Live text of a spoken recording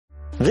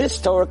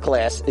This Torah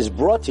class is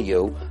brought to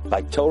you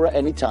by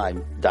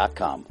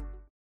TorahAnytime.com.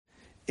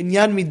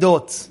 Inyan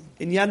midot.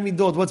 Inyan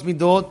midot. What's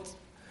midot?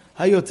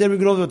 Hayoter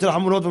migrov yoter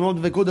hamurot v'mod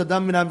v'kud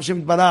adam min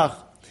Hashem barach.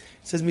 It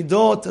says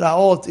midot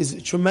ra'ot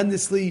is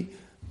tremendously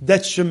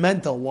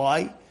detrimental.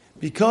 Why?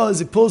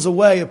 Because it pulls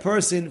away a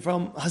person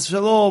from Has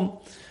Shalom,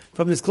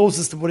 from his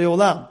closest to Borei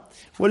Olam.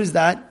 What is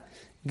that?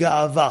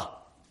 Ga'ava.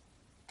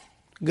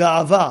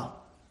 Ga'ava.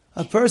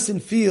 A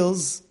person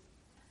feels,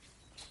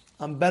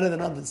 I'm better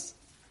than others.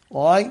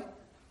 Why?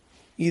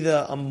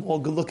 Either I'm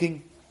more good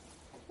looking,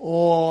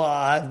 or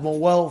I have more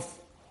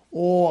wealth,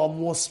 or I'm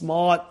more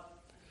smart.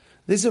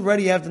 This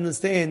already you have to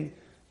understand,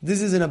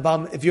 this is an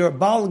abomination. If you're a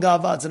Baal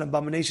Gava, it's an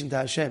abomination to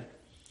Hashem.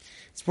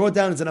 It's brought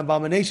down, it's an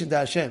abomination to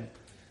Hashem.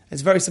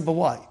 It's very simple.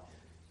 Why?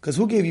 Because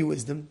who gave you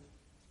wisdom?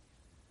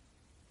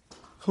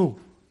 Who?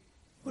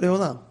 Borei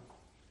Olam.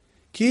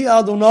 Ki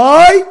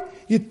Adonai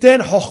yiten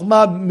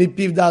chokhmah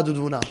mipiv da'adu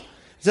dvuna. It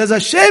says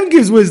Hashem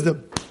gives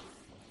wisdom.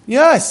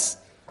 Yes.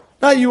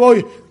 Not you,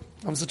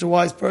 I'm such a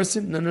wise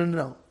person.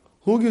 No.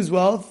 Who gives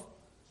wealth?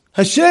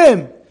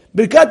 Hashem.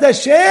 Birkat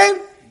Hashem,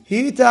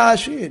 Hi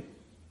ta'ashir.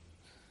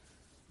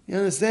 You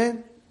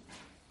understand?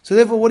 So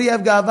therefore, what do you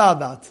have ga'ava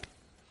about?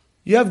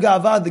 You have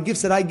ga'ava, the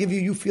gifts that I give you,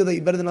 you feel that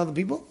you're better than other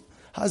people?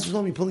 How's it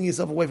you're pulling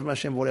yourself away from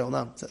Hashem? And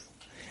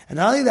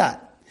not only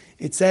that,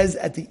 it says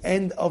at the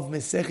end of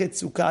Mesechet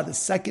Sukkah, the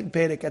second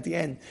perek at the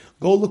end,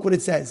 go look what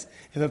it says.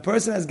 If a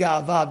person has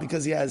ga'ava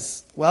because he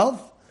has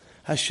wealth,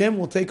 Hashem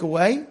will take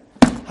away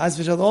Has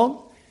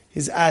v'shalom,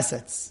 his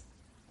assets.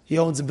 He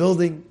owns a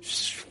building,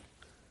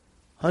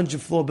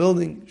 100-floor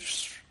building.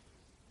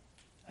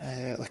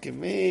 Hey, look at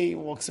me, he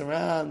walks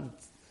around,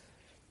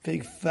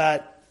 big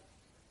fat.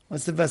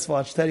 What's the best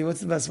watch? Teddy, what's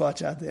the best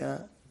watch out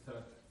there?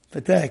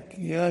 Patek.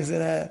 You know,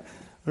 that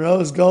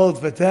rose gold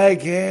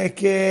Patek,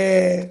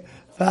 heke,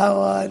 fat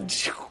one.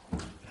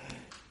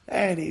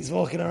 And he's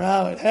walking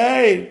around,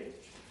 hey!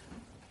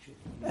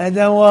 And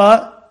then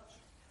what?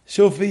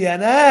 Shufi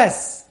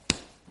Yanas.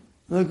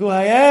 Look who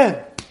I am.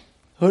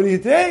 Who do you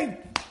think?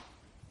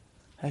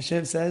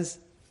 Hashem says,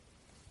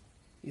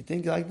 you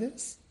think like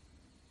this?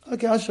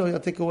 Okay, I'll show you.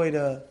 I'll take away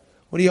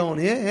what do you own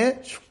here?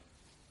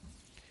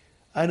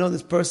 I know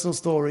this personal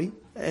story,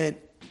 and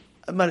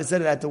I might have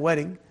said it at the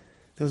wedding.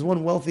 There was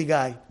one wealthy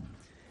guy,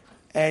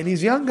 and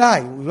he's a young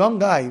guy,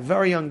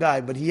 very young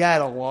guy, but he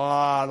had a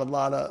lot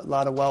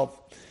of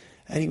wealth.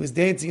 And he was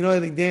dancing, you know,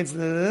 they dance,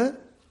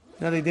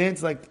 they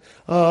dance like,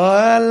 oh,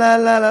 la, la,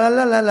 la,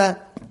 la, la, la.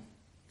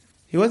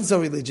 He wasn't so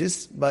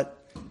religious, but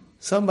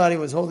somebody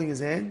was holding his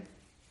hand.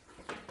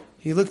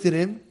 He looked at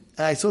him,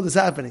 and I saw this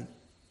happening.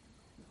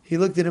 He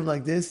looked at him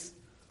like this,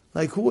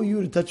 like, who are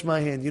you to touch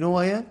my hand? You know who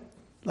I am?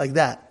 Like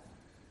that.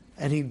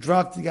 And he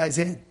dropped the guy's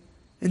hand.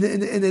 In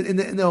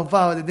the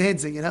hofah, the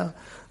dancing, you know.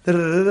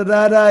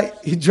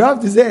 He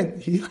dropped his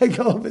hand. He let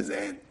go of his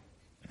hand.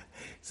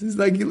 So it's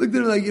like, he looked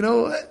at him like, you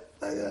know what?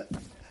 Like that.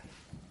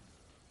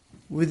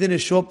 Within a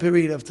short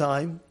period of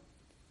time,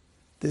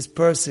 this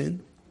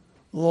person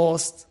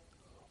lost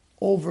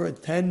over a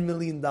 $10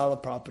 million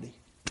property.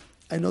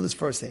 I know this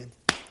firsthand.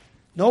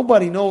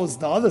 Nobody knows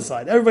the other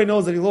side. Everybody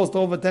knows that he lost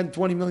over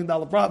 $10-20 million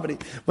property,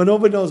 but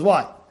nobody knows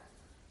why.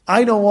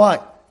 I know why.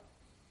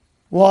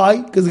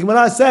 Why? Because the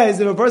Gemara says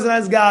if a person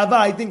has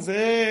ga'ava, he thinks,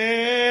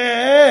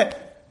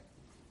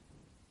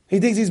 he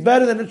thinks he's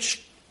better than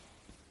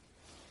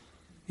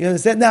you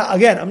understand? Now,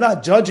 again, I'm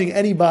not judging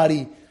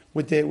anybody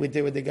with the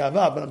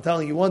ga'ava, but I'm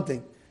telling you one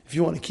thing: if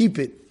you want to keep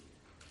it,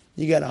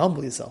 you got to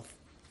humble yourself.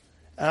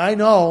 And I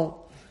know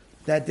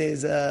that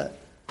there's a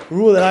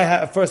rule that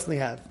I personally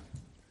have.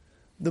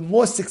 The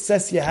more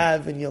success you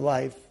have in your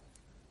life,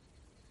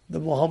 the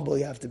more humble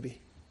you have to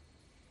be.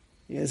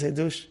 You guys say,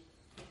 Dush?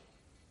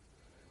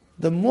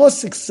 The more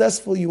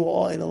successful you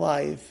are in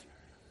life,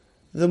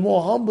 the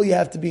more humble you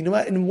have to be, no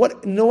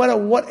matter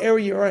what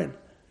area you're in.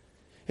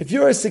 If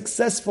you're a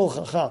successful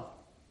chacham,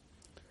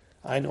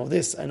 I know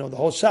this, I know the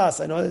whole shas,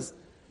 I know this,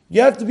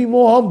 you have to be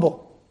more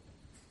humble.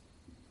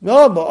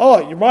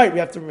 Oh, you're right. We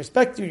have to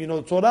respect you. You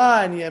know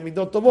Torah and you have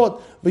midot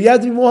tovot, but you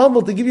have to be more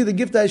humble to give you the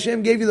gift that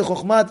Hashem gave you, the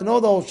chokhmah, to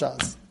know the whole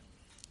shas.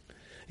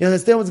 You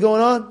understand what's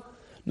going on?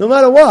 No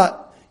matter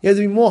what, you have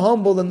to be more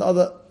humble than the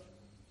other.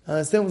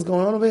 Understand what's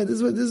going on over here?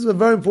 This is a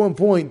very important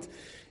point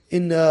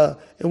in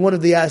one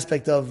of the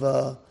aspects of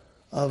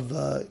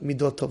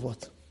midot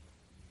tovot.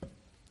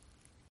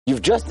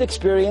 You've just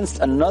experienced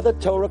another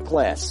Torah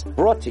class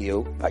brought to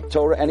you by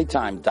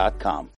TorahAnytime.com.